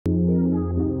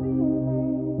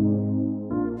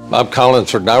Bob Collins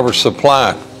for Diver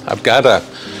Supply. I've got a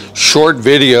short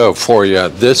video for you.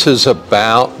 This is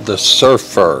about the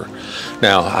SurfFur.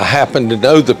 Now, I happen to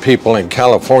know the people in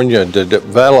California that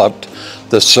developed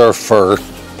the SurfFur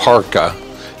Parka,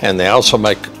 and they also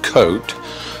make a coat.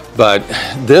 But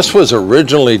this was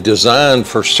originally designed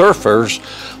for surfers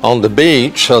on the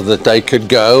beach so that they could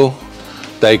go,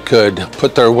 they could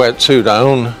put their wetsuit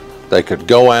on, they could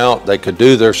go out, they could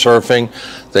do their surfing,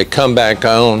 they come back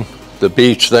on the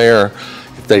beach there.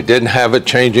 If they didn't have a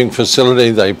changing facility,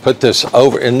 they put this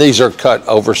over, and these are cut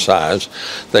oversized.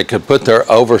 They could put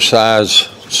their oversized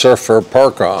SurfFur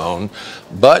Parka on,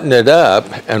 button it up,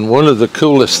 and one of the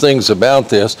coolest things about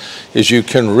this is you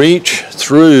can reach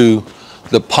through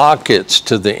the pockets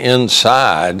to the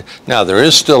inside. Now, there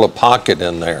is still a pocket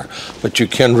in there, but you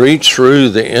can reach through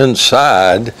the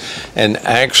inside and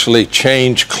actually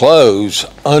change clothes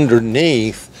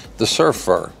underneath the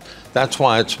SurfFur. That's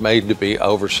why it's made to be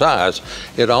oversized.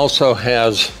 It also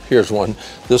has, here's one,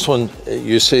 this one,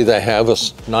 you see they have a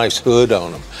nice hood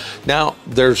on them. Now,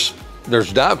 there's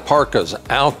dive parkas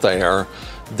out there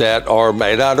that are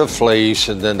made out of fleece,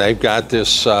 and then they've got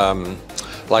this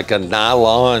like a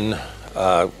nylon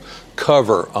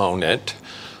cover on it,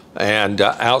 and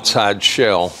outside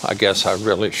shell, I guess I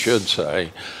really should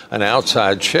say, an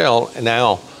outside shell.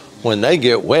 Now, when they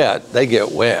get wet, they get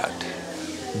wet.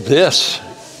 This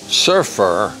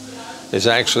SurfFur is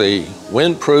actually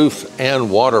windproof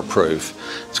and waterproof.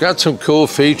 It's got some cool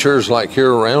features, like here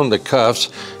around the cuffs,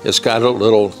 it's got a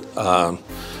little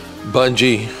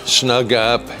bungee snug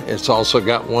up. It's also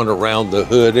got one around the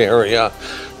hood area.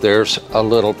 There's a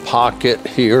little pocket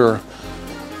here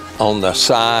on the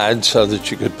side so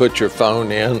that you could put your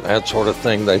phone in, that sort of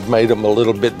thing. They've made them a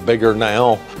little bit bigger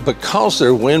now. Because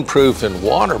they're windproof and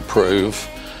waterproof,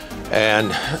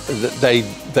 and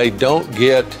they don't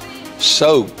get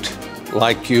soaked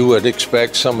like you would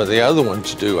expect some of the other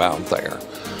ones do out there.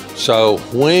 So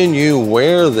when you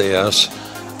wear this,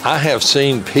 I have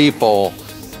seen people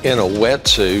in a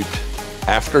wetsuit,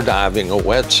 after diving a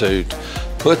wetsuit,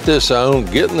 put this on,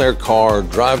 get in their car,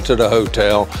 drive to the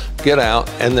hotel, get out,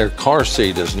 and their car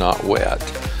seat is not wet.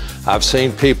 I've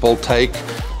seen people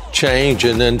change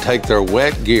and then take their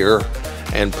wet gear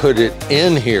and put it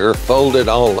in here, fold it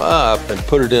all up and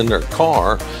put it in their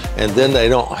car, and then they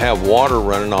don't have water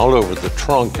running all over the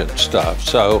trunk and stuff.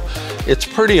 So it's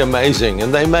pretty amazing.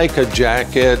 And they make a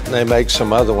jacket, and they make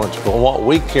some other ones, but what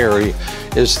we carry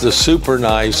is the super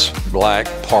nice black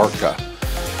Parka.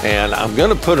 And I'm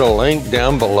gonna put a link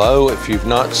down below. If you've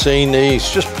not seen these,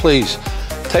 just please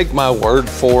take my word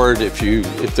for it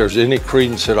if there's any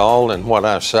credence at all in what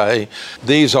I say.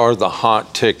 These are the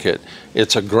hot ticket.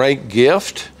 It's a great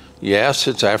gift. Yes,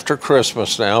 it's after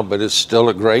Christmas now, but it's still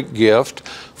a great gift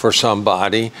for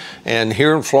somebody. And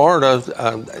here in Florida,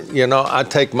 you know, I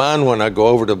take mine when I go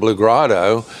over to Blue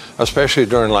Grotto, especially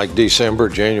during like December,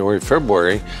 January,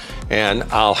 February, and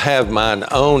I'll have mine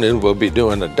on, and we'll be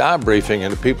doing a dive briefing,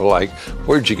 and the people are like,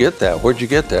 where'd you get that? Where'd you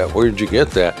get that? Where'd you get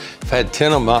that? If I had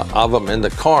 10 of them in the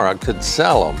car, I could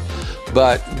sell them.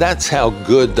 But that's how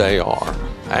good they are.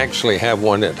 I actually have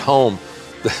one at home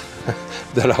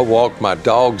that I walk my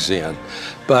dogs in.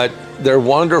 But they're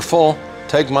wonderful.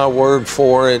 Take my word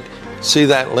for it. See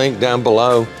that link down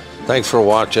below. Thanks for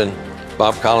watching.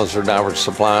 Bob Collins for Diver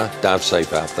Supply. Dive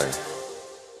safe out there.